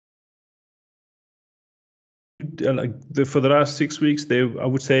for the last 6 weeks, I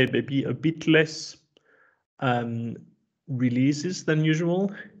would say maybe a bit less releases than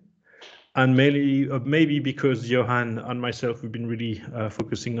usual. And maybe because Johan and myself, we've been really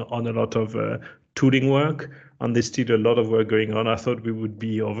focusing on a lot of tooling work, and there's still a lot of work going on. I thought we would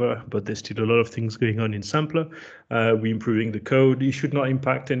be over, but there's still a lot of things going on in Sampler. We're improving the code. It should not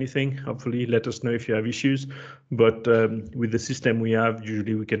impact anything. Hopefully, let us know if you have issues. But with the system we have,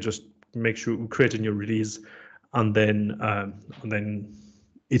 usually we can just make sure we create a new release, and then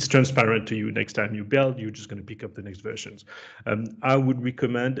it's transparent to you. Next time you build, you're just going to pick up the next versions. I would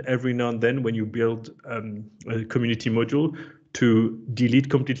recommend every now and then when you build a community module to delete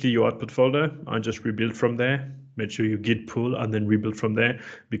completely your output folder and just rebuild from there. Make sure you git pull and then rebuild from there,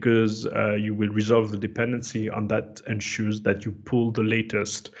 because you will resolve the dependency, and that ensures that you pull the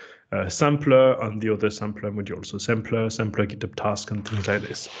latest sampler and the other sampler module. So sampler, GitHub task, and things like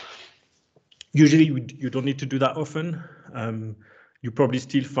this. Usually you don't need to do that often. You're probably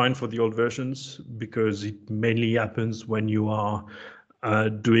still fine for the old versions, because it mainly happens when you are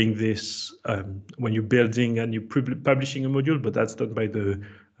doing this, when you're building and you're publishing a module, but that's done by the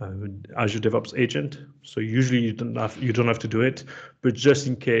Azure DevOps agent. So usually you don't have to do it, but just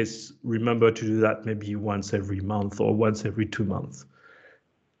in case, remember to do that maybe once every month or once every 2 months.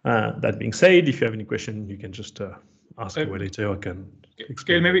 That being said, if you have any question, you can just ask away later. I can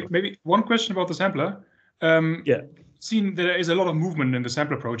explain. Okay, maybe one question about the sampler. Yeah. Seen there is a lot of movement in the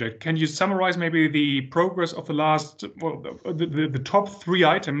sampler project. Can you summarize maybe the progress of the last, well, the top 3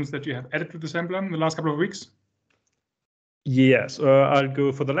 items that you have added to the sampler in the last couple of weeks? Yes, I'll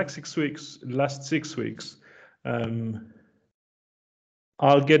go for the last 6 weeks.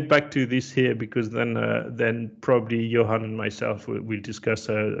 I'll get back to this here, because then probably Johan and myself will discuss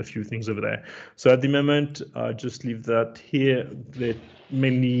a few things over there. So at the moment, I'll just leave that here. That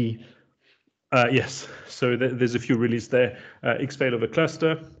mainly. Yes, so there's a few releases there. Xfailover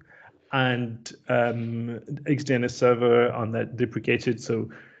cluster and XDNS server on that deprecated. So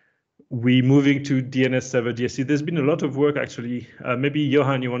we're moving to DNS server DSC. There's been a lot of work, actually. Maybe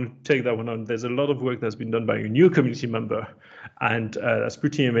Johan, you want to take that one on. There's a lot of work that's been done by a new community member, and that's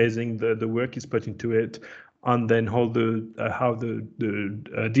pretty amazing. The work is put into it, and then how the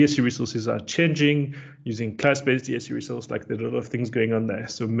DSC resources are changing using class-based DSC resource. Like, there's a lot of things going on there.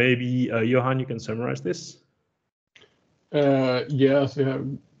 So maybe Johan, you can summarize this. Yes, we have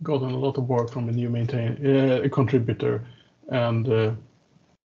gotten a lot of work from a new contributor, and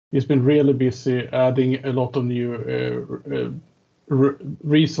he's been really busy adding a lot of new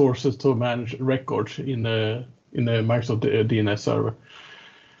resources to manage records in the Microsoft DNS server,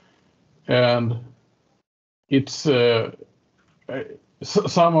 and it's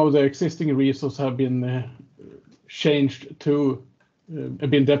some of the existing resources have been changed to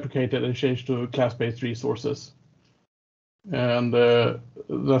been deprecated and changed to class-based resources, and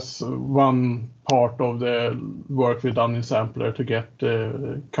that's one part of the work we've done in Sampler to get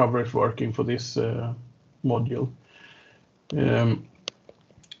coverage working for this module.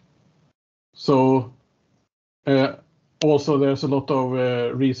 So also there's a lot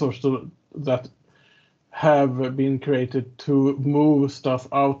of resources that have been created to move stuff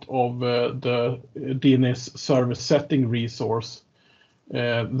out of the DNS server setting resource.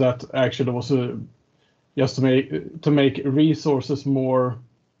 That actually was just to make resources more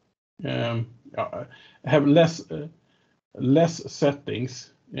have less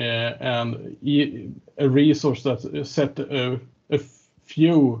settings, and a resource that set a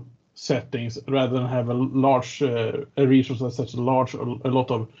few settings rather than have a resource that sets a lot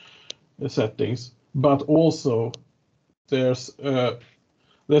of settings. But also there's a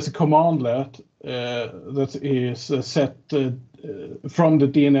commandlet that is set from the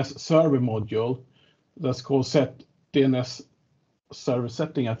DNS server module that's called set DNS server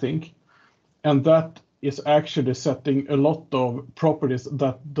setting, I think, and that is actually setting a lot of properties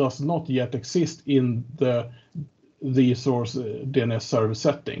that does not yet exist in the resource DNS server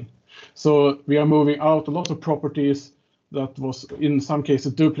setting. So we are moving out a lot of properties that was in some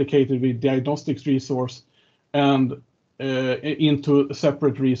cases duplicated with diagnostics resource and into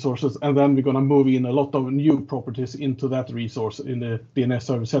separate resources, and then we're going to move in a lot of new properties into that resource, in the DNS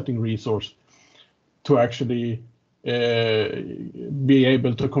server setting resource, to actually be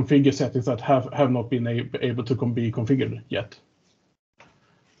able to configure settings that have not been able to be configured yet.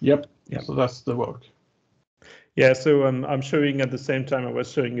 Yep. So that's the work. Yeah, so I'm showing at the same time I was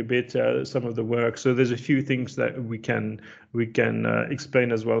showing a bit some of the work. So there's a few things that we can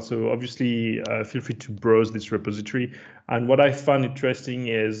explain as well. So obviously feel free to browse this repository. And what I found interesting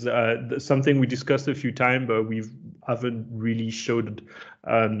is something we discussed a few times, but haven't really showed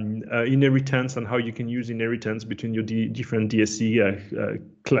inheritance and how you can use inheritance between your different DSC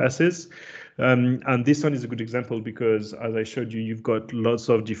classes. And this one is a good example because, as I showed you, you've got lots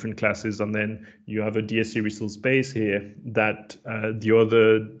of different classes, and then you have a DSC resource base here that the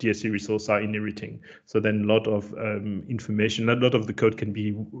other DSC resources are inheriting. So then a lot of information, a lot of the code can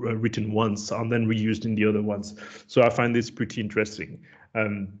be written once and then reused in the other ones. So I find this pretty interesting.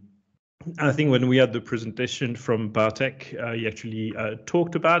 I think when we had the presentation from Bartek, he actually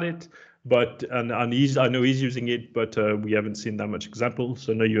talked about it, but I know he's using it, but we haven't seen that much example.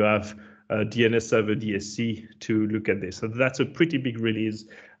 So now you have DNS server DSC to look at this. So that's a pretty big release,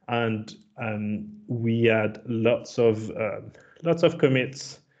 and we had lots of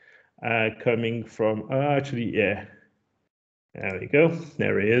commits coming from. Actually, yeah, there we go.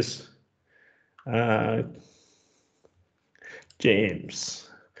 There he is, James.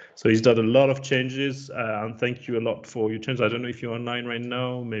 So he's done a lot of changes, and thank you a lot for your changes. I don't know if you're online right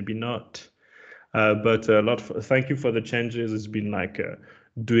now, maybe not, but thank you for the changes. It's been like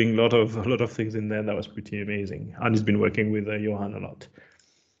doing a lot of things in there. That was pretty amazing, and he's been working with Johan a lot.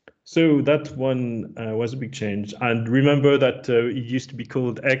 So that one was a big change. And remember that it used to be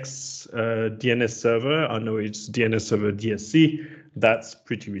called X DNS server. I know it's DNS server DSC. That's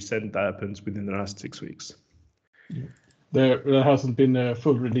pretty recent. That happens within the last 6 weeks. Yeah. There hasn't been a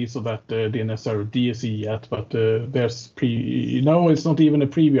full release of that DNS server DSC yet, but there's no, it's not even a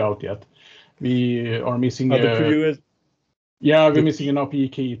preview out yet. We are missing. The preview is. Yeah, we're missing an API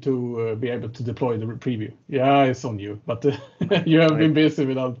key to be able to deploy the preview. Yeah, it's on you, but you have been busy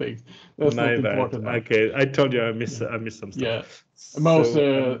with other things. That's not important. Okay, I told you I missed some stuff. Yeah, most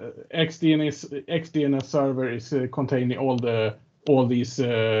XDNS server is containing all these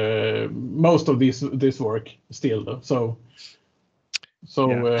most of this work still though. So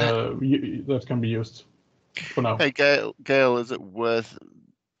that can be used for now. Hey Gail, is it worth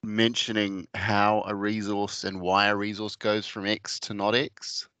mentioning how a resource and why a resource goes from X to not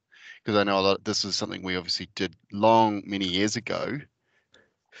X? Because I know this is something we obviously did many years ago,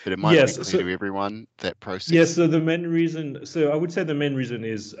 but it might not be clear to everyone, that process. Yes, so the main reason, I would say the main reason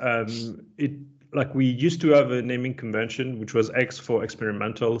is like we used to have a naming convention, which was X for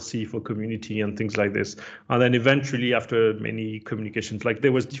experimental, C for community, and things like this. And then eventually, after many communications, like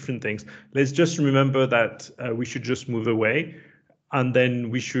there was different things. Let's just remember that we should just move away. And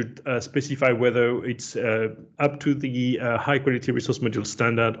then we should specify whether it's up to the high quality resource module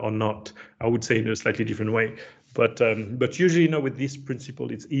standard or not. I would say in a slightly different way. But usually, with this principle,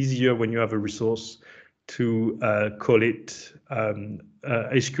 it's easier when you have a resource to call it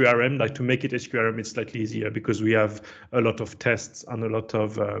HQRM, like to make it HQRM, it's slightly easier because we have a lot of tests and a lot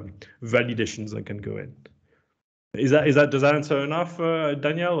of validations that can go in. Does that answer enough,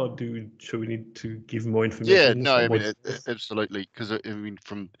 Daniel, or should we need to give more information? Yeah, no, I mean, absolutely, because I mean,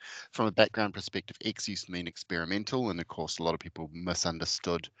 from a background perspective, X used to mean experimental, and of course, a lot of people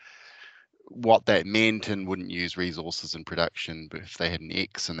misunderstood what that meant and wouldn't use resources in production but if they had an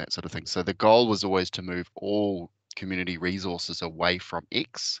X and that sort of thing. So the goal was always to move all community resources away from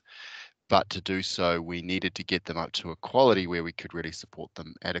X, but to do so, we needed to get them up to a quality where we could really support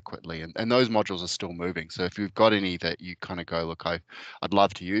them adequately. And those modules are still moving. So if you've got any that you kind of go, look, I'd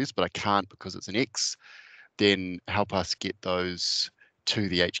love to use, but I can't because it's an X, then help us get those to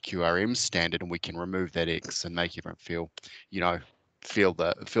the HQRM standard, and we can remove that X and make everyone feel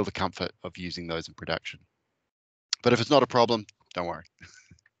the comfort of using those in production. But if it's not a problem, don't worry.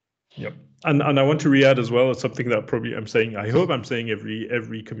 Yep. And I want to re-add as well something that probably I hope I'm saying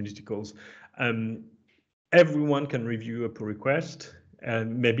every community calls. Everyone can review a pull request,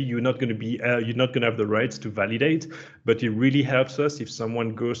 and maybe you're not going to have the rights to validate, but it really helps us if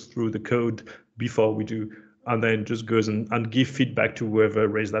someone goes through the code before we do, and then just goes and give feedback to whoever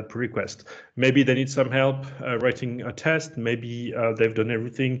raised that pull request. Maybe they need some help writing a test. Maybe they've done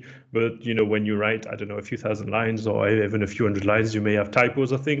everything, but when you write, I don't know, a few thousand lines or even a few hundred lines, you may have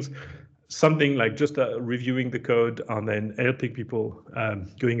typos or things. Something like just reviewing the code and then helping people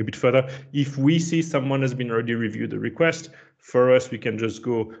going a bit further. If we see someone has been already reviewed the request, for us, we can just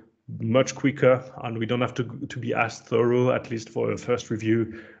go much quicker, and we don't have to be as thorough, at least for a first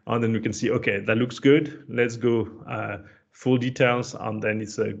review. And then we can see, okay, that looks good. Let's go full details, and then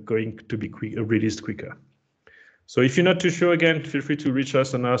it's going to be released quicker. So if you're not too sure, again, feel free to reach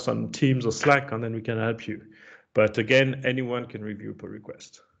us on Teams or Slack, and then we can help you. But again, anyone can review per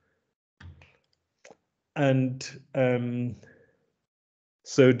request. And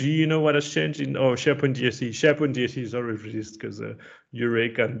so do you know what has changed in SharePoint DSC? SharePoint DSC is already released because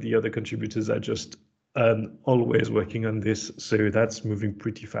Ulrich and the other contributors are just always working on this, so that's moving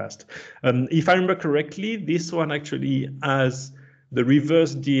pretty fast. If I remember correctly, this one actually has the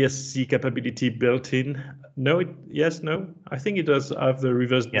reverse DSC capability built in. No, yes, no. I think it does have the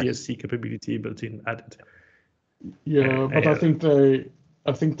reverse DSC capability built in added. Yeah, but I think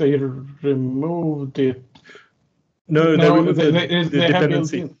they removed it. No, they removed the they have built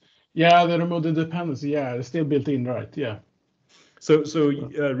dependency. in. Yeah, they removed the dependency. Yeah, it's still built in, right? Yeah. So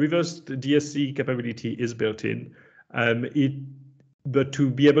reverse DSC capability is built in. But to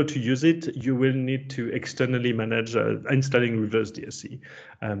be able to use it, you will need to externally manage installing reverse DSC,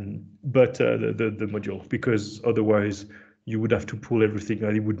 but the module, because otherwise you would have to pull everything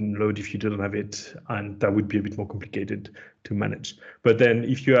and it wouldn't load if you didn't have it, and that would be a bit more complicated to manage. But then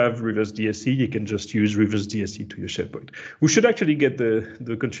if you have reverse DSC, you can just use reverse DSC to your SharePoint. We should actually get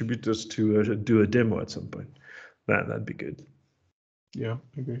the contributors to do a demo at some point. That'd be good. Yeah,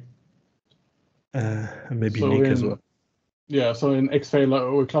 I agree. And maybe Nick as well. Yeah, so in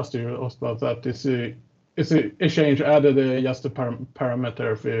Xfile or cluster about that is a change added just a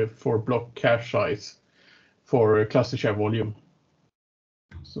parameter for block cache size for cluster share volume.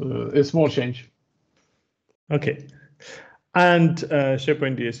 So a small change. Okay. And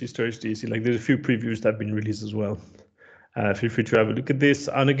SharePoint DSC, storage DSC, like there's a few previews that have been released as well. Feel free to have a look at this.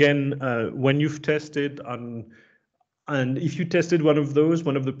 And again, when you've tested and if you tested one of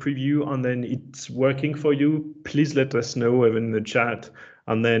the preview and then it's working for you, please let us know even in the chat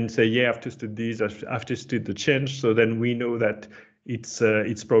and then say, yeah, I've tested these, I've tested the change. So then we know that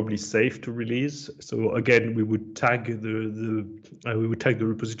it's probably safe to release. So again, we would tag the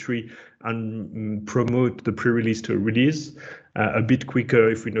repository and promote the pre-release to a release a bit quicker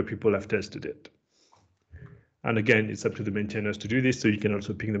if we know people have tested it. And again, it's up to the maintainers to do this. So you can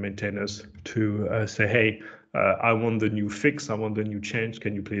also ping the maintainers to say, hey, I want the new fix, I want the new change.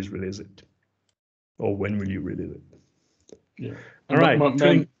 Can you please release it? Or when will you release it? Yeah. All right.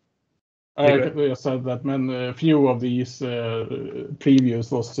 I said that a few of these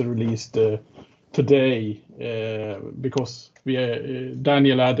previews was released today because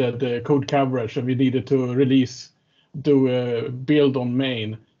Daniel added code coverage and we needed to do a build on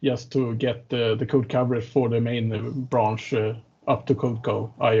main just to get the code coverage for the main branch up to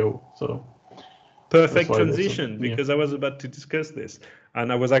CodeCo.io. So perfect transition, because I was about to discuss this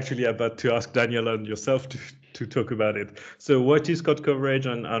and I was actually about to ask Daniel and yourself to talk about it. So what is code coverage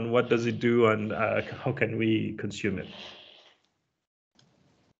and what does it do and how can we consume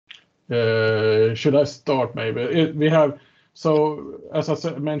it? Should I start maybe? We have, so as I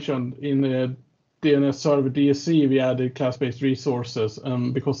mentioned in the DNS server DSC, we added class-based resources,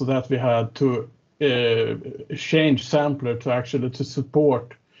 and because of that we had to change sampler to actually to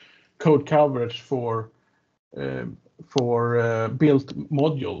support code coverage for built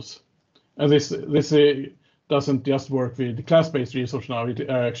modules. And this doesn't just work with class-based resource now, it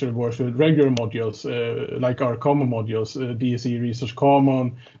actually works with regular modules like our common modules, DSC resource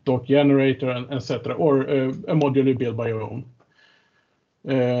common, doc generator, and etc., or a module you build by your own.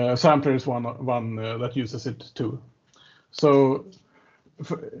 Sampler is one that uses it too. So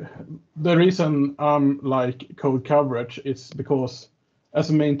the reason I'm like code coverage is because as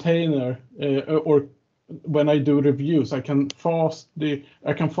a maintainer or when I do reviews, I can fast see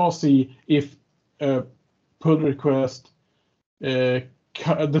if a pull request, the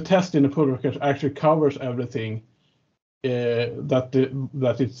test in the pull request actually covers everything that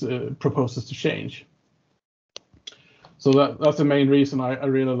it proposes to change. So that's the main reason I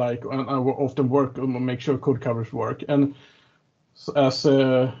really like, and I will often work on make sure code coverage work. And as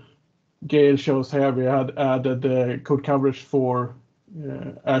Gail shows here, we had added code coverage for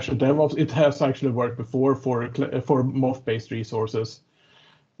Azure DevOps. It has actually worked before for MOF-based resources,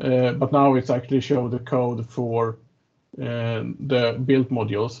 but now it's actually show the code for the built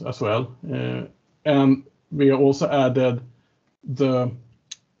modules as well. And we also added the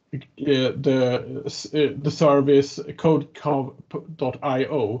service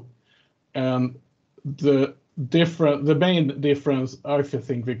CodeCov.io, and the main difference I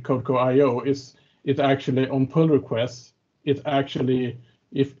think with CodeCov.io is it actually on pull requests. It actually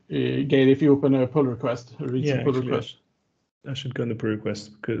if you open a pull request, I should go on the pull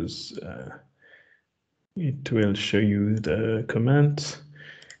request because it will show you the command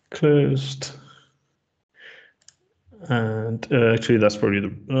closed. And actually, that's probably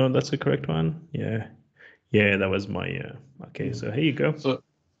that's the correct one. Yeah, that was my okay. Yeah. So here you go.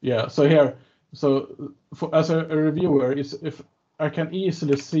 So as a reviewer, if I can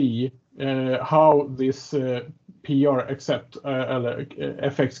easily see how this PR accept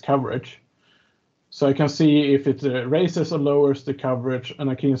FX coverage, So I can see if it raises or lowers the coverage, and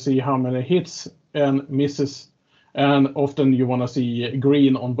I can see how many hits and misses. And often you want to see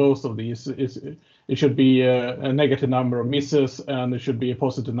green on both of these. It should be a negative number of misses, and it should be a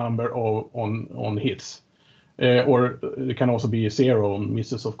positive number on hits. Or it can also be 0 on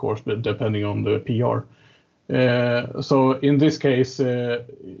misses, of course, but depending on the PR. So in this case,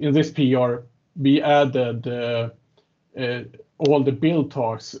 in this PR, we added all the build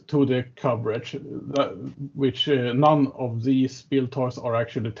tasks to the coverage, which none of these build tasks are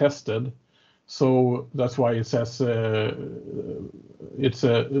actually tested. So that's why it says it's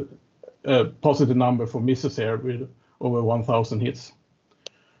a positive number for misses here with over 1,000 hits.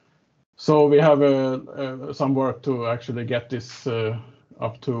 So we have some work to actually get this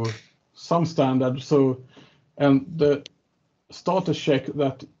up to some standard. So, and the status check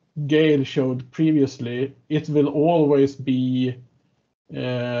that Gail showed previously, it will always be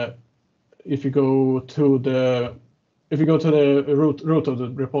if you go to the root of the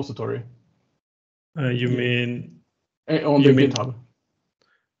repository. You mean on the GitHub?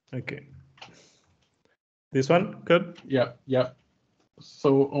 Okay. This one, good. Yeah.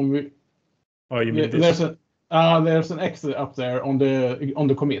 So on Oh, you mean this? There's an X up there on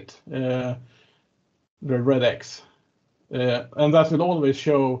the commit, the red X, and that will always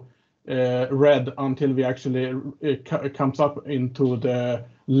show red until we actually it comes up into the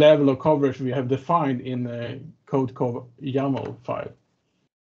level of coverage we have defined in the code.cov YAML file.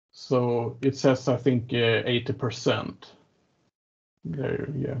 So it says, I think, 80% there.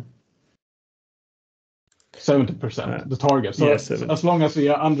 Yeah. 70%, the target. So yeah, as long as we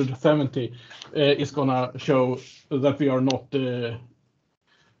are under the 70, it's gonna show that we are not. We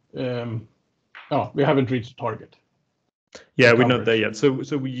haven't reached the target. Yeah, we're not there yet. So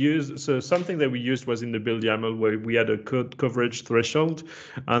something that we used was in the build YAML where we had a code coverage threshold,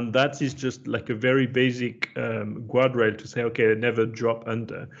 and that is just like a very basic guardrail to say, okay, never drop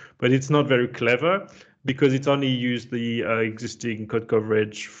under. But it's not very clever, because it's only used the existing code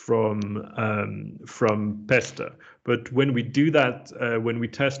coverage from Pester. But when we do that, when we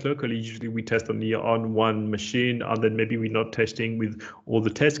test locally, usually we test only on one machine, and then maybe we're not testing with all the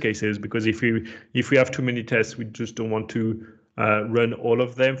test cases, because if we have too many tests, we just don't want to run all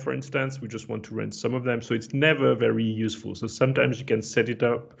of them, for instance. We just want to run some of them. So it's never very useful. So sometimes you can set it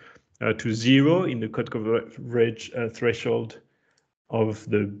up to 0 in the code coverage threshold of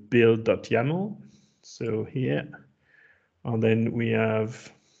the build.yaml. So here, and then we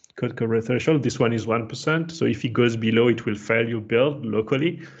have code coverage threshold. This one is 1%. So if it goes below, it will fail your build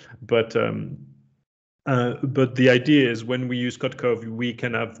locally. But the idea is when we use code.cov, we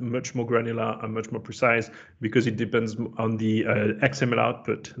can have much more granular and much more precise, because it depends on the XML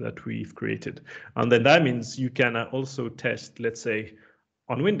output that we've created. And then that means you can also test, let's say,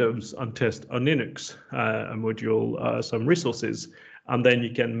 on Windows and test on Linux, a module, some resources. And then you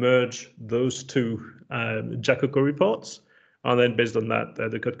can merge those two Jacoco reports. And then based on that,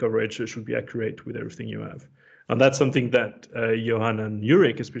 the code coverage should be accurate with everything you have. And that's something that Johan and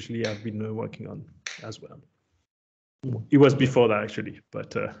Ulrich especially have been working on as well. It was before that actually,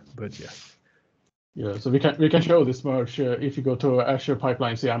 but yeah. Yeah, so we can show this merge if you go to Azure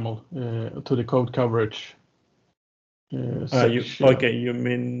Pipelines YAML to the code coverage. Okay, you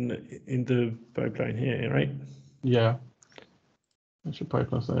mean in the pipeline here, right? Yeah. Azure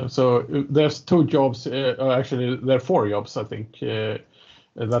Pipelines there. So there's 2 jobs. Actually, there are 4 jobs, I think, that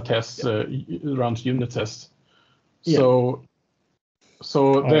tests runs unit tests. Yeah.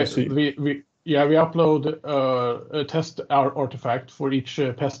 So we upload a test artifact for each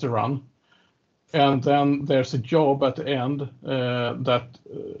Pester run, and then there's a job at the end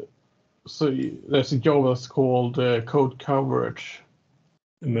so there's a job that's called code coverage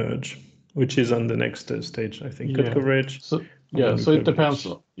merge, which is on the next stage, I think. Code coverage. So it depends.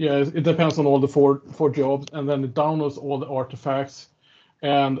 It depends on all the four jobs, and then it downloads all the artifacts,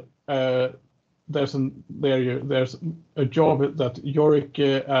 and there's a job that Yorick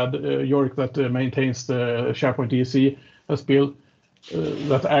that maintains the SharePoint DSC has built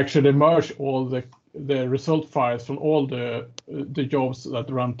that actually merge all the result files from all the jobs that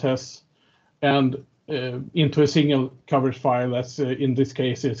run tests and into a single coverage file. That's in this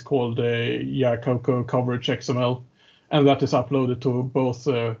case it's called Jacoco coverage XML, and that is uploaded to both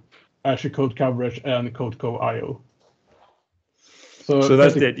Azure Code Coverage and code.cov IO. So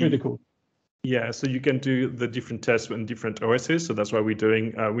that's pretty cool. Yeah, so you can do the different tests on different OSs. So that's why we're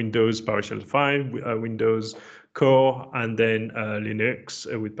doing Windows PowerShell 5, Windows Core, and then Linux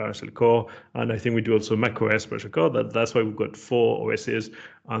with PowerShell Core. And I think we do also macOS PowerShell Core. That's why we've got 4 OSs.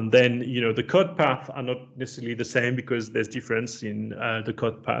 And then, the code path are not necessarily the same because there's difference in the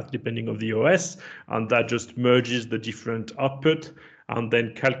code path depending on the OS. And that just merges the different output and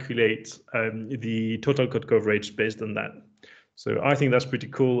then calculates the total code coverage based on that. So I think that's pretty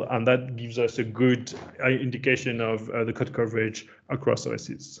cool, and that gives us a good indication of the code coverage across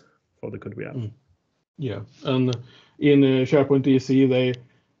OSs for the code we have. Yeah, and in SharePoint DSC,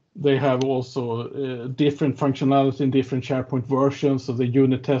 they have also different functionality in different SharePoint versions, so they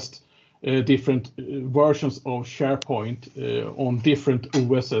unit test different versions of SharePoint on different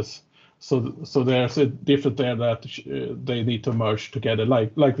OSs. So there's a different there that they need to merge together,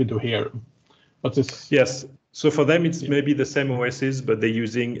 like we do here. But it's yes. So for them, it's maybe the same OSs, but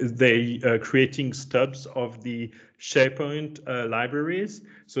they're creating stubs of the SharePoint libraries.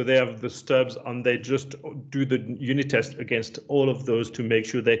 So they have the stubs, and they just do the unit test against all of those to make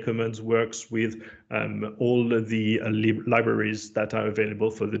sure their commands works with all of the libraries that are available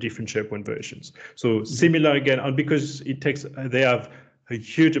for the different SharePoint versions. So similar again, and because they have a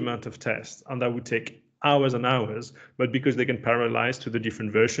huge amount of tests, and that would take hours and hours, but because they can parallelize to the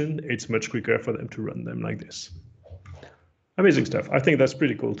different version, it's much quicker for them to run them like this. Amazing stuff. I think that's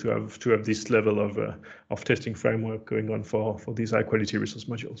pretty cool to have this level of testing framework going on for these high quality resource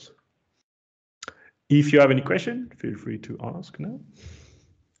modules. If you have any question, feel free to ask now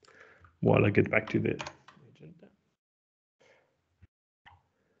while I get back to the agenda.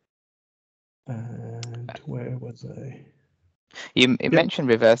 And where was I? You mentioned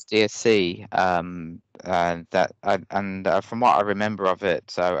reverse DSC, from what I remember of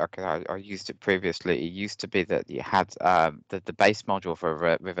it, so I used it previously. It used to be that you had the base module for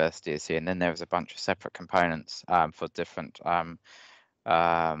reverse DSC, and then there was a bunch of separate components for different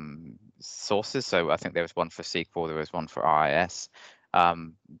sources. So I think there was one for SQL, there was one for RIS.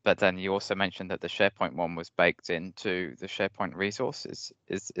 But then you also mentioned that the SharePoint one was baked into the SharePoint resources.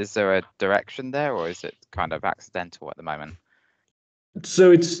 Is there a direction there, or is it kind of accidental at the moment?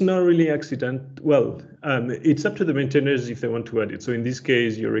 So it's not really accident. Well, it's up to the maintainers if they want to add it. So in this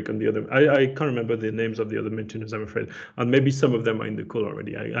case, Yorick and the other, I can't remember the names of the other maintainers, I'm afraid. And maybe some of them are in the call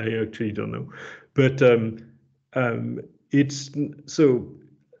already. I actually don't know. But it's so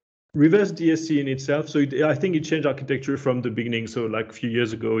reverse DSC in itself. So I think it changed architecture from the beginning. So like a few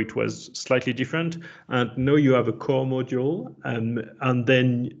years ago, it was slightly different. And now you have a core module, and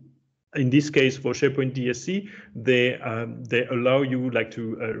then in this case, for SharePoint DSC, they allow you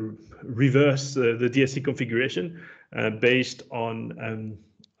to reverse the DSC configuration based on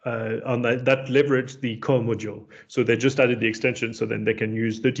that leverage the core module. So they just added the extension, so then they can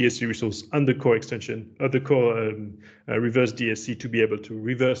use the DSC resource and the core extension of the core reverse DSC to be able to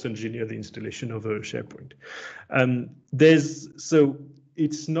reverse engineer the installation of a SharePoint.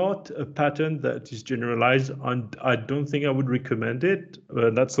 It's not a pattern that is generalized, and I don't think I would recommend it.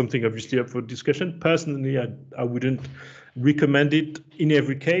 That's something obviously up for discussion. Personally, I wouldn't recommend it in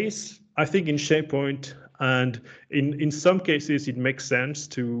every case. I think in SharePoint and in some cases, it makes sense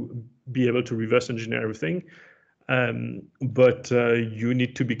to be able to reverse engineer everything. But you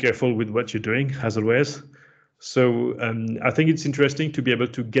need to be careful with what you're doing, as always. So I think it's interesting to be able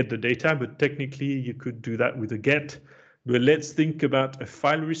to get the data, but technically you could do that with a get. But let's think about a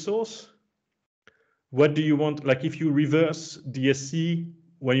file resource. What do you want? Like if you reverse DSC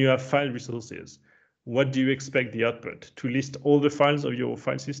when you have file resources, what do you expect the output? To list all the files of your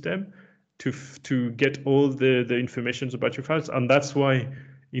file system, to get all the information about your files? And that's why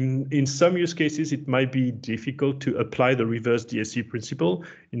in some use cases, it might be difficult to apply the reverse DSC principle.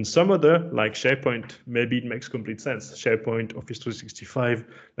 In some other, like SharePoint, maybe it makes complete sense. SharePoint, Office 365,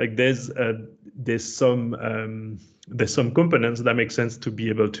 like there's some components that make sense to be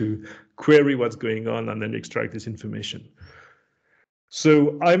able to query what's going on and then extract this information.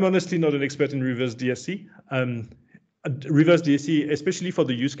 So I'm honestly not an expert in reverse DSC. Reverse DSC, especially for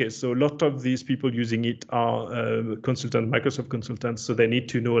the use case. So a lot of these people using it are Microsoft consultants. So they need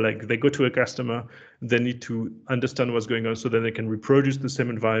to know, like they go to a customer, they need to understand what's going on so then they can reproduce the same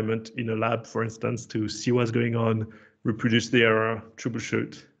environment in a lab, for instance, to see what's going on, reproduce the error,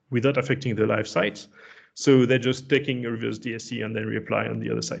 troubleshoot without affecting the live sites. So they're just taking a reverse DSC and then reapply on the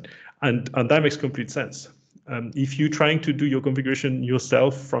other side. And that makes complete sense. If you're trying to do your configuration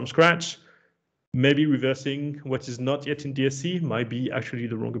yourself from scratch, maybe reversing what is not yet in DSC might be actually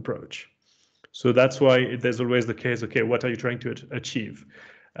the wrong approach. So that's why there's always the case, okay, what are you trying to achieve?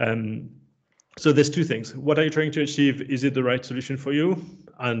 So there's two things. What are you trying to achieve? Is it the right solution for you?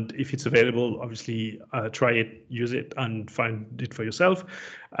 And if it's available, obviously try it, use it, and find it for yourself.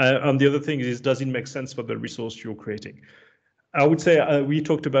 And the other thing is, does it make sense for the resource you're creating? I would say we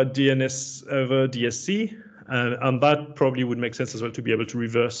talked about DNS over DSC, and that probably would make sense as well to be able to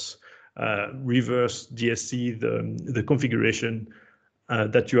reverse DSC the configuration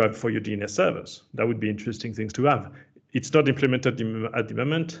that you have for your DNS servers. That would be interesting things to have. It's not implemented at the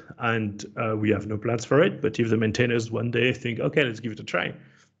moment, and we have no plans for it. But if the maintainers one day think, okay, let's give it a try,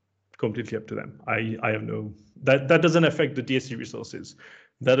 completely up to them. I have no, that doesn't affect the DSC resources.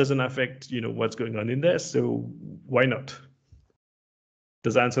 That doesn't affect what's going on in there. So why not?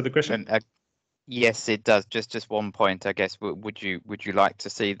 Does that answer the question? Yes, it does. Just one point, I guess. Would you like to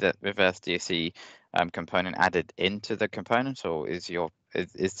see the reverse DSC component added into the component, or is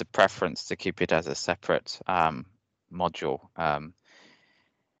the preference to keep it as a separate module?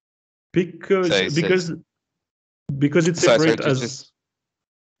 Because it's separate as.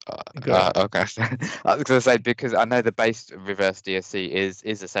 Okay. I was going to say, because I know the base reverse DSC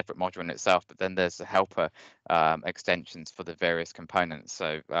is a separate module in itself, but then there's the helper extensions for the various components.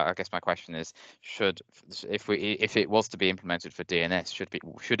 So I guess my question is, if it was to be implemented for DNS,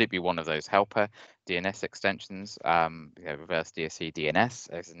 should it be one of those helper DNS extensions, reverse DSC DNS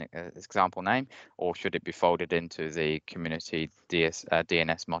as an example name, or should it be folded into the community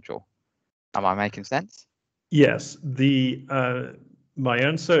DNS module? Am I making sense? Yes. My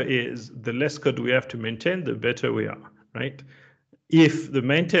answer is the less code we have to maintain, the better we are, right? If the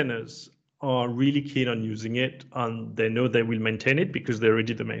maintainers are really keen on using it and they know they will maintain it because they're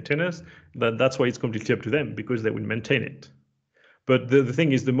already the maintainers, then that's why it's completely up to them, because they will maintain it. But the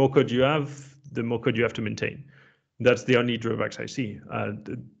thing is, the more code you have, the more code you have to maintain. That's the only drawbacks I see.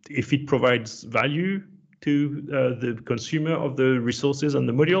 If it provides value to the consumer of the resources and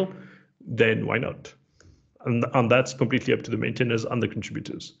the module, then why not? And that's completely up to the maintainers and the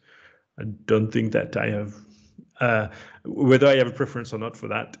contributors. I don't think that I have, whether I have a preference or not for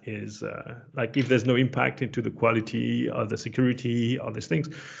that is like, if there's no impact into the quality or the security or these things,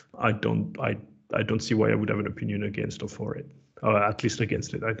 I don't see why I would have an opinion against or for it, or at least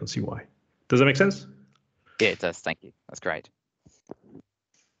against it. I don't see why. Does that make sense? Yeah, it does. Thank you. That's great.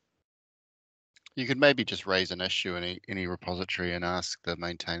 You could maybe just raise an issue in any repository and ask the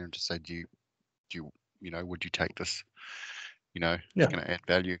maintainer to say, would you take this? It's going to add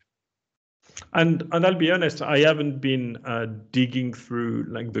value. And I'll be honest, I haven't been digging through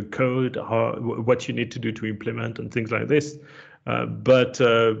like the code, what you need to do to implement and things like this. But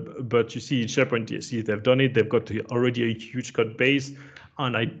you see, SharePoint DSC, they've done it. They've got already a huge code base,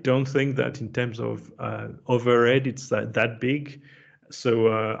 and I don't think that in terms of overhead, it's that big. So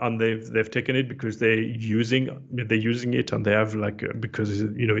and they've taken it because they're using it, and they have because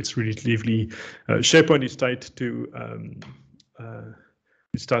it's relatively SharePoint is tied to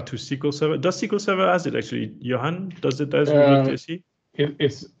SQL Server. Does SQL Server has it actually? Johan, does it as DSC?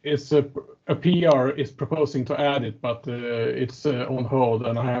 It's a PR is proposing to add it, but it's on hold,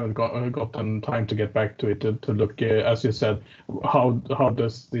 and I haven't gotten time to get back to it to look, as you said, how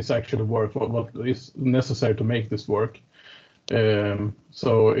does this actually work? What is necessary to make this work?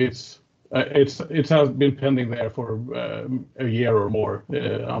 So it has been pending there for a year or more,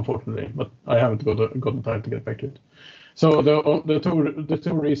 unfortunately, but I haven't gotten time to get back to it. So the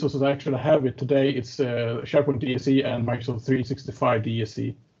two resources I actually have it today, it's SharePoint DSC and Microsoft 365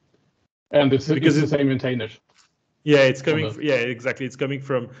 DSC, and it's the same maintainers. Yeah, it's coming. Yeah, exactly. It's coming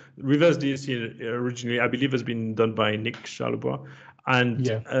from reverse DSC originally. I believe has been done by Nick Charlebois, and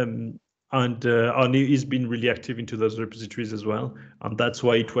he's been really active into those repositories as well, and that's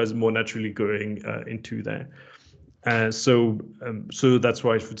why it was more naturally going into there. So that's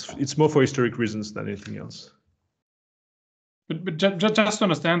why it's more for historic reasons than anything else. But just to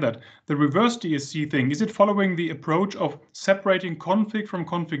understand that, the reverse DSC thing, is it following the approach of separating config from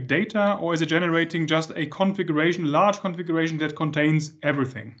config data, or is it generating just a configuration, large configuration that contains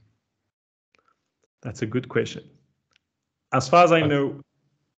everything? That's a good question. As far as I know,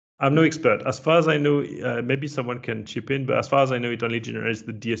 I'm no expert. As far as I know, maybe someone can chip in, but as far as I know, it only generates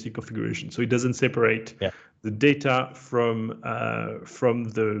the DSC configuration. So it doesn't separate the data from the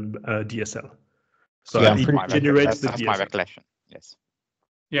DSL. So it generates the DSL. That's my recollection, yes.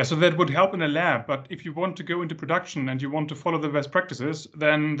 Yeah, so that would help in a lab, but if you want to go into production and you want to follow the best practices,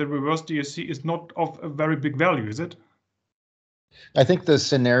 then the reverse DSC is not of a very big value, is it? I think the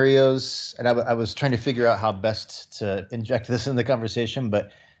scenarios, and I was trying to figure out how best to inject this in the conversation,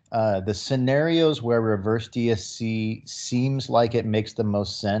 but the scenarios where reverse DSC seems like it makes the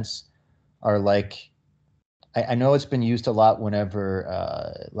most sense are like I know it's been used a lot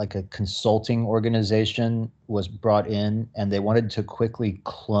whenever like a consulting organization was brought in and they wanted to quickly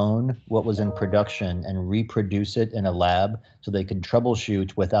clone what was in production and reproduce it in a lab so they could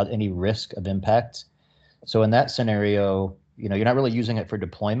troubleshoot without any risk of impact. So in that scenario, you're not really using it for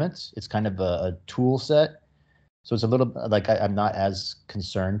deployments. It's kind of a tool set. So it's a little like I'm not as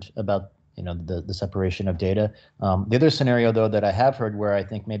concerned about the separation of data. The other scenario though that I have heard where I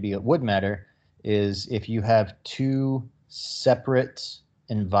think maybe it would matter is if you have two separate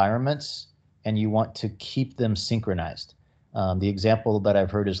environments and you want to keep them synchronized. The example that I've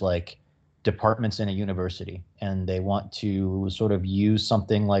heard is like departments in a university, and they want to sort of use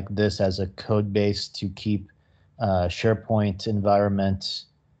something like this as a code base to keep SharePoint environment,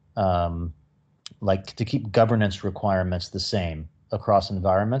 like to keep governance requirements the same across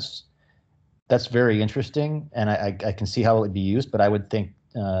environments. That's very interesting, and I can see how it would be used, but I would think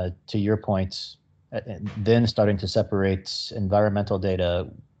to your point, then starting to separate environmental data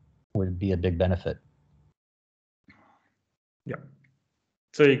would be a big benefit. Yeah.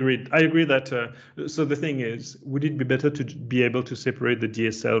 So I agree that, so the thing is, would it be better to be able to separate the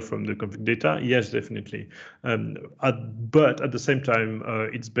DSL from the config data? Yes, definitely. But at the same time,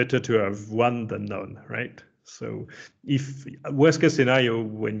 it's better to have one than none, right? So if worst case scenario,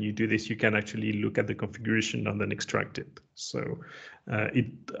 when you do this, you can actually look at the configuration and then extract it. So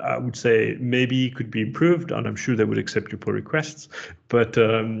I would say maybe it could be improved, and I'm sure they would accept your pull requests. But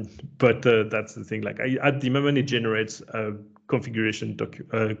that's the thing. Like at the moment, it generates a configuration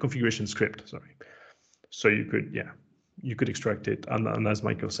script. Sorry. So you could extract it, and as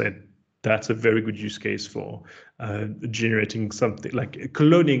Michael said, that's a very good use case for generating something like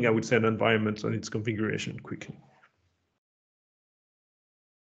cloning, I would say, an environment and its configuration quickly.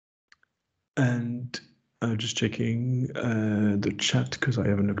 And just checking the chat because I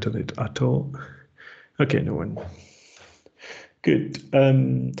haven't looked at it at all. Okay, no one. Good.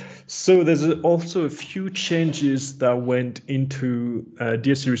 So there's also a few changes that went into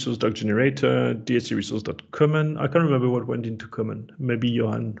DSC resource doc generator, DSC resource.common. I can't remember what went into common. Maybe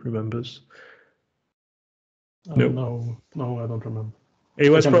Johan remembers. No, I don't remember.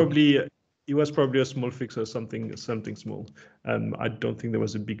 It was probably a small fix or something small. I don't think there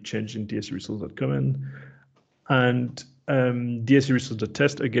was a big change in DSC resource.common. And DSC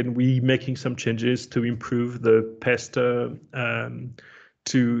resource.test, again, we making some changes to improve the pester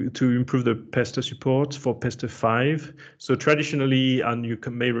to improve the pester support for pester 5. So traditionally, and you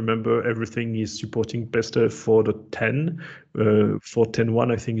may remember, everything is supporting pester 4.10.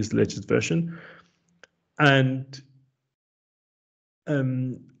 4.10.1, I think, is the latest version.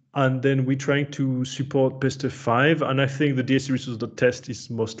 And then we're trying to support pester 5, and I think the DSC resource.test is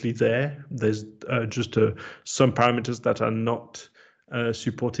mostly there. There's just some parameters that are not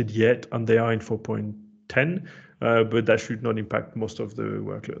supported yet, and they are in 4.10, but that should not impact most of the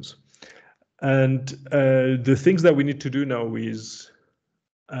workloads. And the things that we need to do now is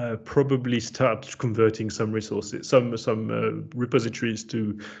probably start converting some resources, some repositories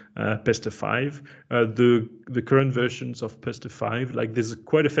to pester 5. The current versions of pester 5, like there's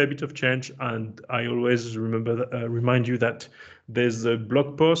quite a fair bit of change, and I always remind you that there's a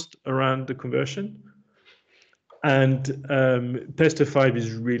blog post around the conversion, and pester 5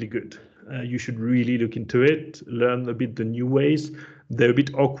 is really good. You should really look into it, learn a bit the new ways. They're a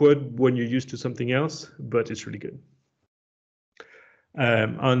bit awkward when you're used to something else, but it's really good.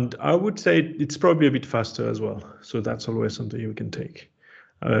 And I would say it's probably a bit faster as well. So that's always something you can take.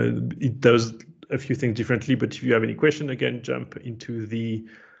 It does a few things differently, but if you have any question, again, jump into the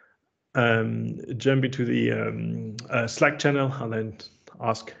Slack channel and then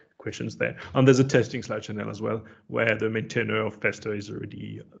ask questions there. And there's a testing Slack channel as well, where the maintainer of pester is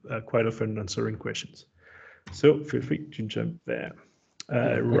already quite often answering questions. So feel free to jump there.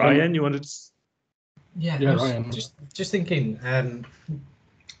 Ryan, you wanted to? Yeah, Ryan. Just thinking,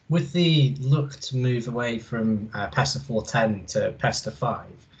 with the look to move away from pester 4.10 to pester 5,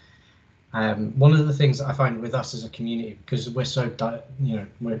 one of the things that I find with us as a community, because we're so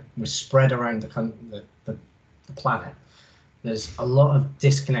we're spread around the planet, there's a lot of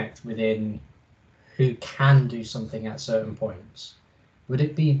disconnect within who can do something at certain points. Would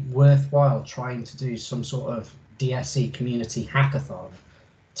it be worthwhile trying to do some sort of DSC community hackathon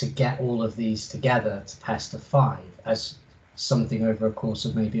to get all of these together to pester 5 as something over a course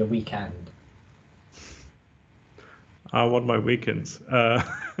of maybe a weekend? I want my weekends. I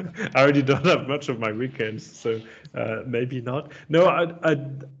already don't have much of my weekends, so maybe not. No,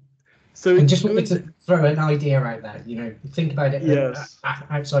 so I just wanted to throw an idea out there. Think about it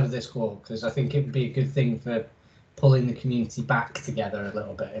outside of this call, because I think it would be a good thing for pulling the community back together a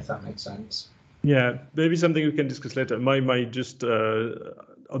little bit, if that makes sense. Yeah, maybe something we can discuss later. My just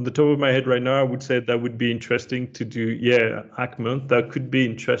on the top of my head right now, I would say that would be interesting to do. Yeah, hack month, that could be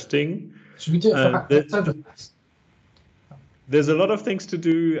interesting. Should we do it for hack October? There's a lot of things to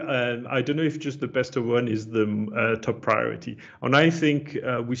do, and I don't know if just the best of one is the top priority. And I think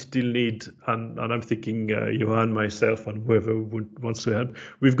we still need, and I'm thinking Johan, myself, and whoever wants to help,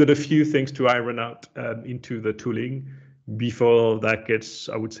 we've got a few things to iron out into the tooling before that gets,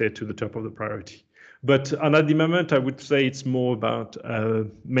 I would say, to the top of the priority. But and at the moment, I would say it's more about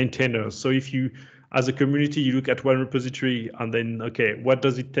maintainers. So if you, as a community, you look at one repository and then, okay, what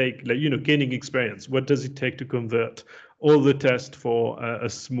does it take, like, gaining experience, what does it take to convert all the tests for a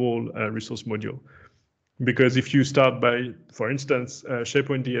small resource module? Because if you start by, for instance,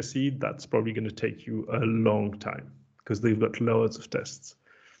 SharePoint DSC, that's probably going to take you a long time because they've got loads of tests.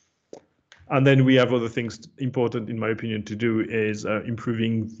 And then we have other things important, in my opinion, to do is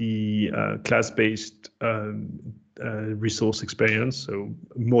improving the class-based resource experience, so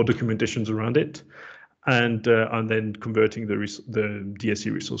more documentations around it, and then converting the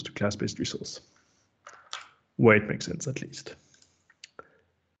DSC resource to class-based resource, where it makes sense at least.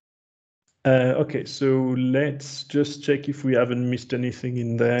 Okay, so let's just check if we haven't missed anything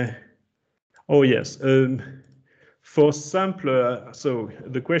in there. Oh yes, for sampler, so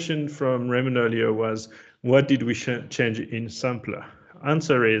the question from Raymond earlier was, what did we change in sampler?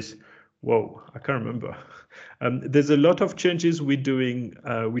 Answer is, whoa, I can't remember. There's a lot of changes we're doing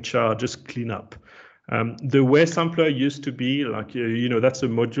which are just cleanup. The way sampler used to be, like, that's a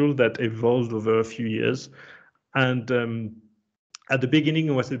module that evolved over a few years. And at the beginning,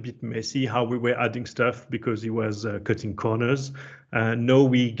 it was a bit messy how we were adding stuff because it was cutting corners. Now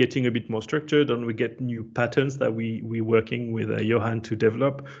we're getting a bit more structured, and we get new patterns that we're working with Johan to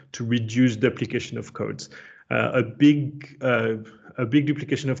develop to reduce duplication of codes. A big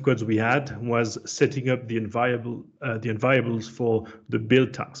duplication of codes we had was setting up the environments for the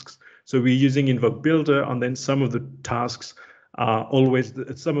build tasks. So we're using Invoke Builder, and then some of the tasks are always,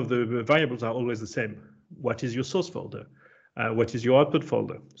 some of the variables are always the same. What is your source folder? What is your output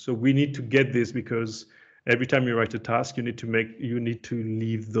folder? So we need to get this because every time you write a task, you need to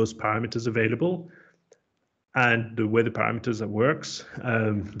leave those parameters available. And the way the parameters works,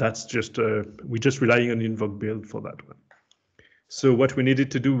 that's just we're just relying on Invoke Build for that one. So what we needed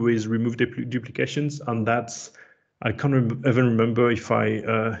to do is remove duplications, and that's, I can't even remember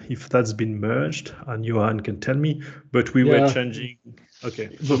if that's been merged, and Johan can tell me. But we were changing.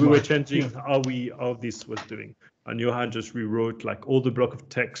 Okay, so we were changing how this was doing. And Johan just rewrote like all the block of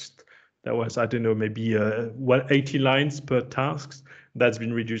text that was, I don't know, maybe 80 lines per task. That's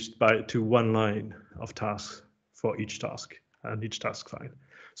been reduced to 1 line of tasks for each task and each task file.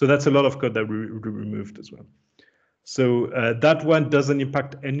 So that's a lot of code that we removed as well. So that one doesn't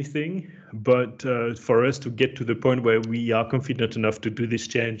impact anything, but for us to get to the point where we are confident enough to do this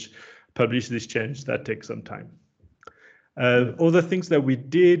change, publish this change, that takes some time. Other things that we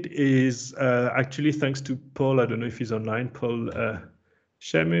did is actually thanks to Paul, I don't know if he's online, Paul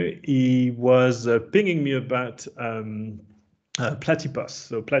Shemu, he was pinging me about Platypus.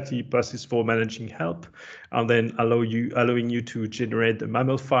 So Platypus is for managing help, and then allowing you to generate the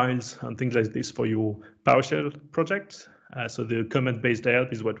MAML files and things like this for your PowerShell project. So the comment-based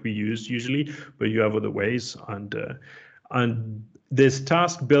help is what we use usually, but you have other ways. And there's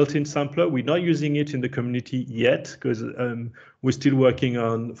task built in sampler. We're not using it in the community yet because we're still working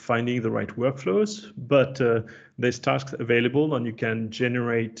on finding the right workflows, but there's tasks available, and you can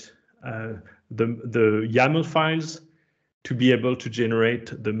generate the YAML files to be able to generate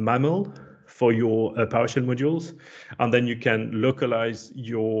the MAML for your PowerShell modules, and then you can localize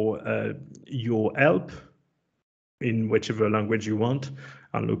your help in whichever language you want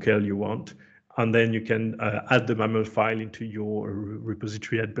and locale you want. And then you can add the MAML file into your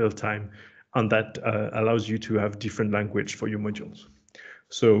repository at build time, and that allows you to have different language for your modules.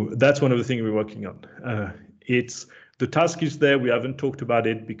 So that's one of the things we're working on. The task is there. We haven't talked about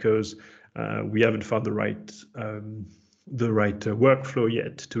it because we haven't found the right workflow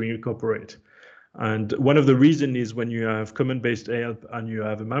yet to incorporate. And one of the reasons is when you have comment-based help and you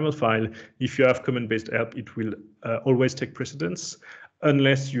have a MAML file, if you have comment-based help, it will always take precedence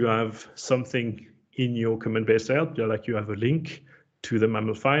unless you have something in your comment-based help, like you have a link to the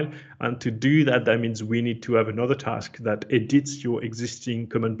MAML file. And to do that, that means we need to have another task that edits your existing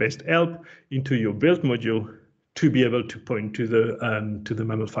comment-based help into your build module to be able to point to the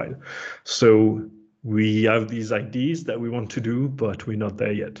MAML file. So we have these ideas that we want to do, but we're not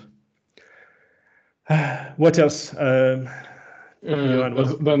there yet. What else? Johan,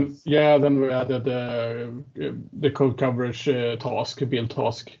 then we added the code coverage task, build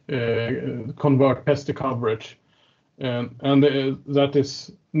task, convert pest to coverage, and that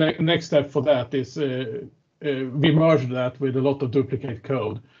is next step for that is we merged that with a lot of duplicate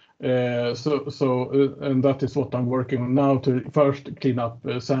code. And that is what I'm working on now to first clean up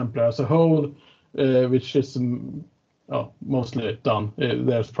sampler as a whole, which is mostly done.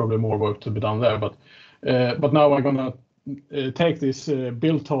 There's probably more work to be done there, but now I'm gonna take this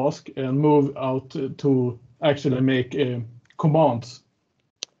build task and move out to actually make commands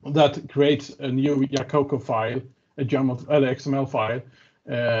that creates a new Yacoco file, a XML file,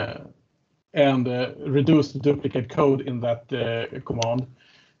 and reduce the duplicate code in that command.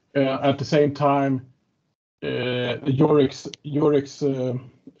 At the same time, Yorix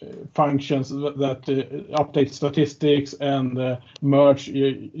functions that update statistics and merge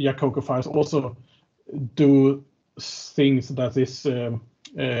Yacoco files also do things that this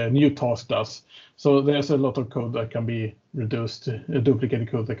new task does. So there's a lot of code that can be reduced, duplicated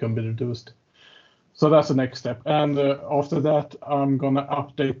code that can be reduced. So that's the next step. And after that, I'm gonna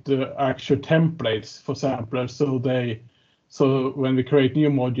update the actual templates for samplers so when we create new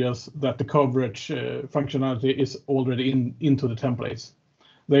modules, that the coverage functionality is already into the templates.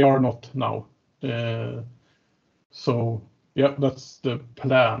 They are not now. So yeah, that's the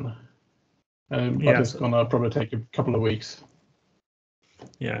plan. But it's gonna probably take a couple of weeks.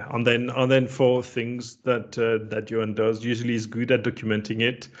 Yeah, and then for things that Johan does, usually is good at documenting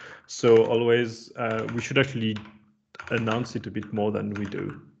it. So always we should actually announce it a bit more than we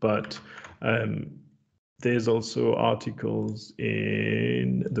do. But there's also articles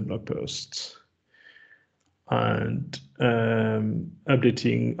in the blog posts and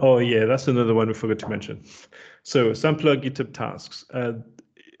updating. Oh yeah, that's another one we forgot to mention. So sampler GitHub tasks.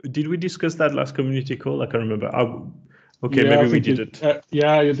 Did we discuss that last community call? I can't remember. Okay, yeah, maybe we did it.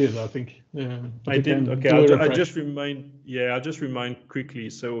 Yeah, you did, I think. I did. Okay, I'll just remind quickly.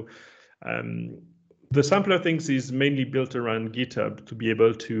 So the sampler things is mainly built around GitHub to be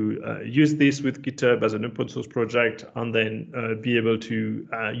able to use this with GitHub as an open source project, and then be able to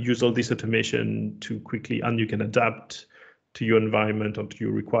use all this automation to quickly, and you can adapt to your environment or to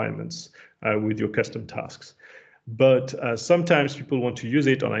your requirements with your custom tasks. But sometimes people want to use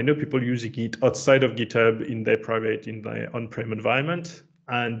it, and I know people using it outside of GitHub in their on-prem environment.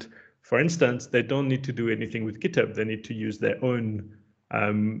 And for instance, they don't need to do anything with GitHub. They need to use their own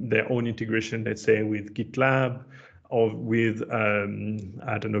integration, let's say with GitLab or with I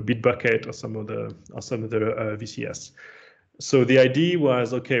don't know, Bitbucket or some other VCS. So the idea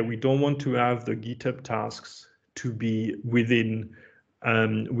was, okay, we don't want to have the GitHub tasks to be within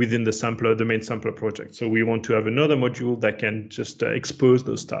the sampler, the main sampler project. So we want to have another module that can just expose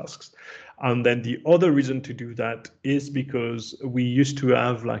those tasks. And then the other reason to do that is because we used to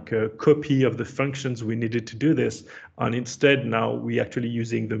have like a copy of the functions we needed to do this. And instead now we actually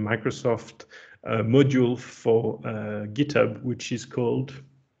using the Microsoft module for GitHub, which is called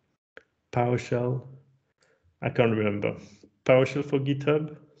PowerShell. I can't remember. PowerShell for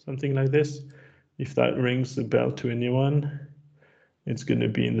GitHub, something like this. If that rings a bell to anyone. It's going to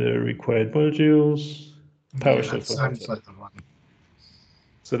be in the required modules. PowerShell. That sounds like the one.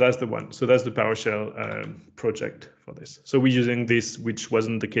 So that's the one. So that's the PowerShell project for this. So we're using this, which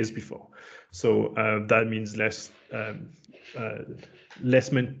wasn't the case before. So that means less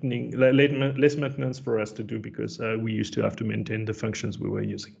maintenance for us to do, because we used to have to maintain the functions we were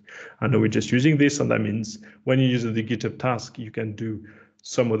using. And now we're just using this, and that means when you use the GitHub task, you can do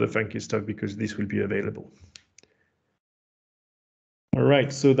some of the funky stuff because this will be available. All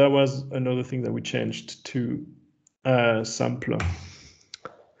right, so that was another thing that we changed to sampler.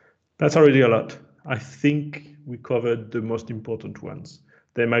 That's already a lot. I think we covered the most important ones.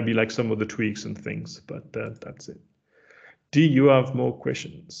 There might be like some of the tweaks and things, but that's it. Do you have more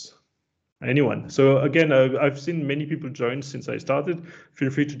questions? Anyone? So again, I've seen many people join since I started.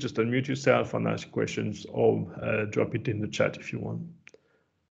 Feel free to just unmute yourself and ask questions, or drop it in the chat if you want.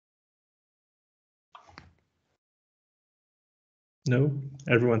 No,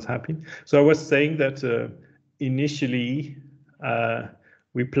 everyone's happy. So I was saying that initially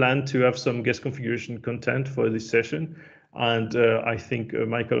we plan to have some guest configuration content for this session, and I think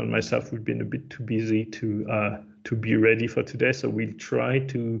Michael and myself we've been a bit too busy to be ready for today. So we'll try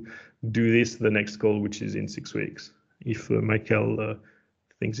to do this the next call, which is in 6 weeks, if Michael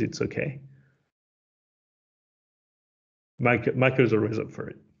thinks it's okay. Michael's always up for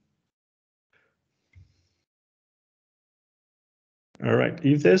it. All right.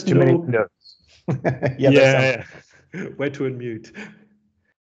 If there's too many notes. yeah. Where to unmute.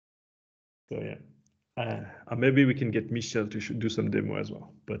 So yeah. Maybe we can get Michel to do some demo as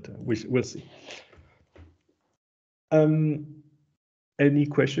well, but we'll see. Any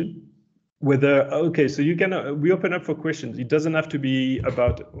question? Okay, so you can we open up for questions. It doesn't have to be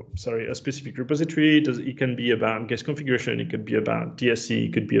about a specific repository. It can be about guest configuration. It could be about DSC.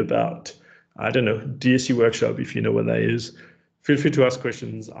 It could be about, I don't know, DSC workshop, if you know what that is. Feel free to ask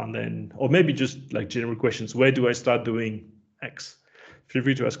questions, and then, or maybe just like general questions. Where do I start doing X? Feel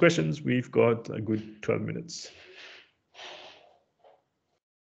free to ask questions. We've got a good 12 minutes.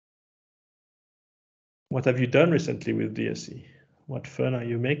 What have you done recently with DSC? What fun are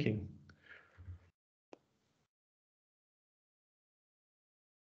you making?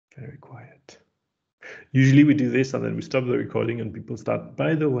 Very quiet. Usually we do this and then we stop the recording and people start,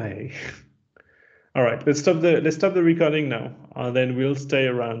 by the way. All right, let's stop the recording now, and then we'll stay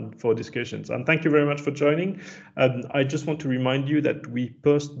around for discussions. And thank you very much for joining. I just want to remind you that we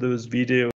post those videos